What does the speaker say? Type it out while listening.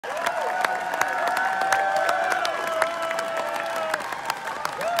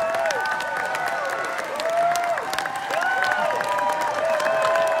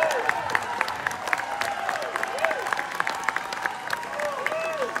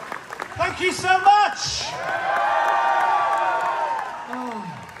Thank you so much. Oh.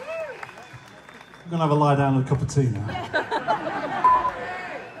 I'm going to have a lie down and a cup of tea now.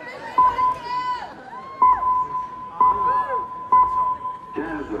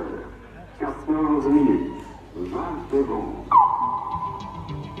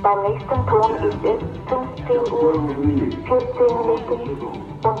 Beim nächsten Ton ist es 15 Uhr, 14 Minuten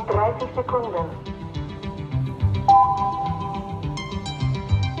und 30 Sekunden.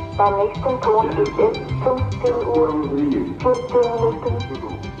 Beim nächsten Ton ist es 15 Uhr, 14 Minuten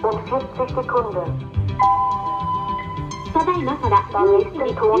und 40 Sekunden. Beim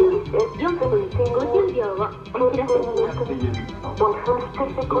nächsten Ton ist es 15 Uhr, 14 Minuten und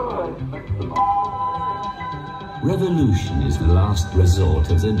 50 Sekunden. Revolution is the last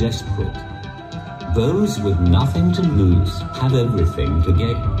resort of the desperate. Those with nothing to lose have everything to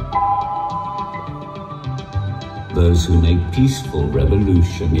gain. Those who make peaceful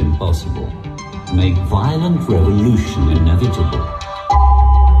revolution impossible make violent revolution inevitable.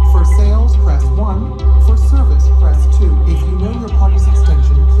 For sales, press 1. For service, press 2. If you know your party's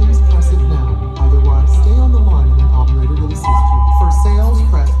extension, please press it now. Otherwise, stay on the line and an operator will assist you. For sales,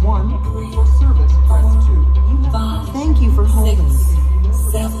 press 1. For service, press 2. 5, Thank you for holding.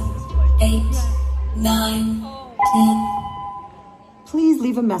 6, 7, 8, 9, 10. Please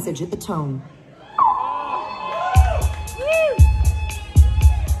leave a message at the tone.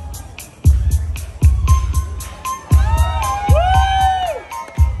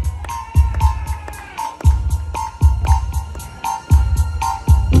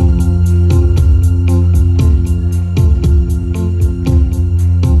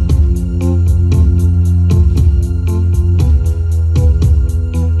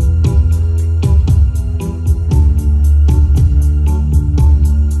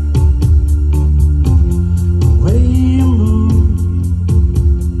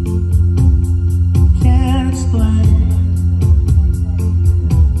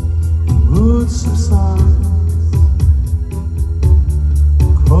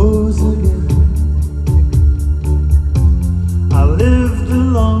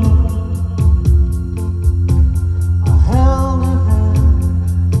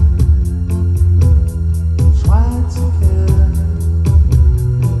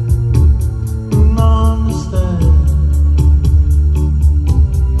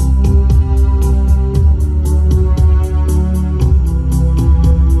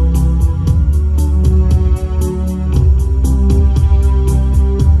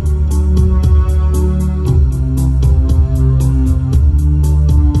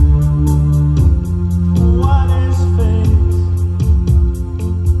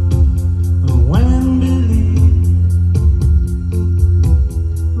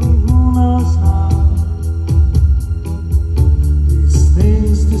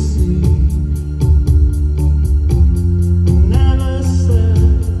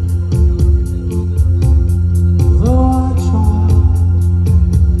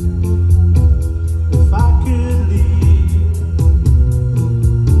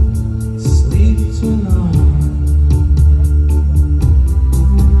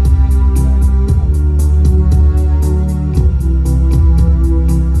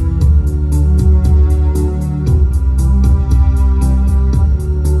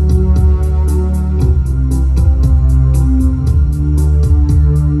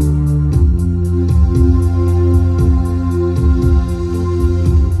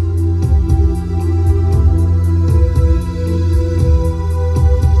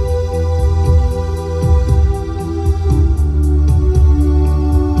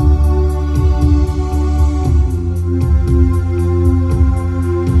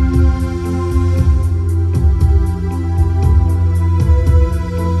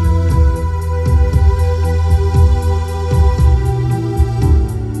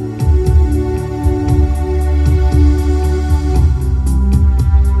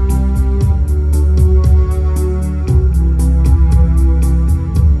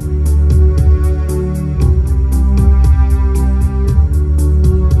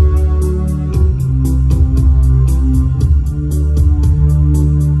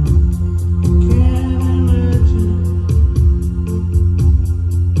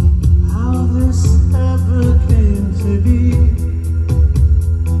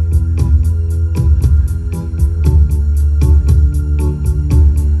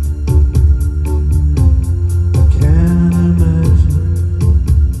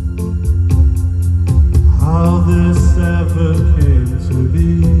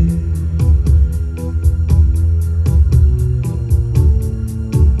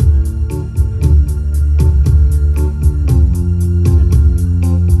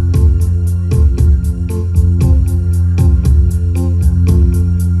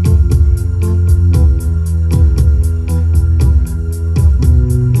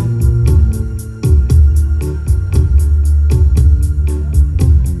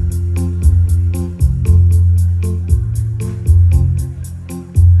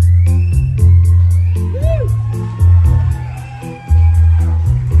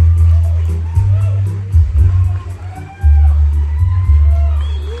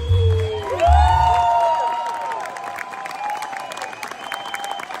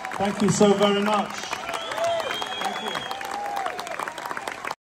 Thank you so very much.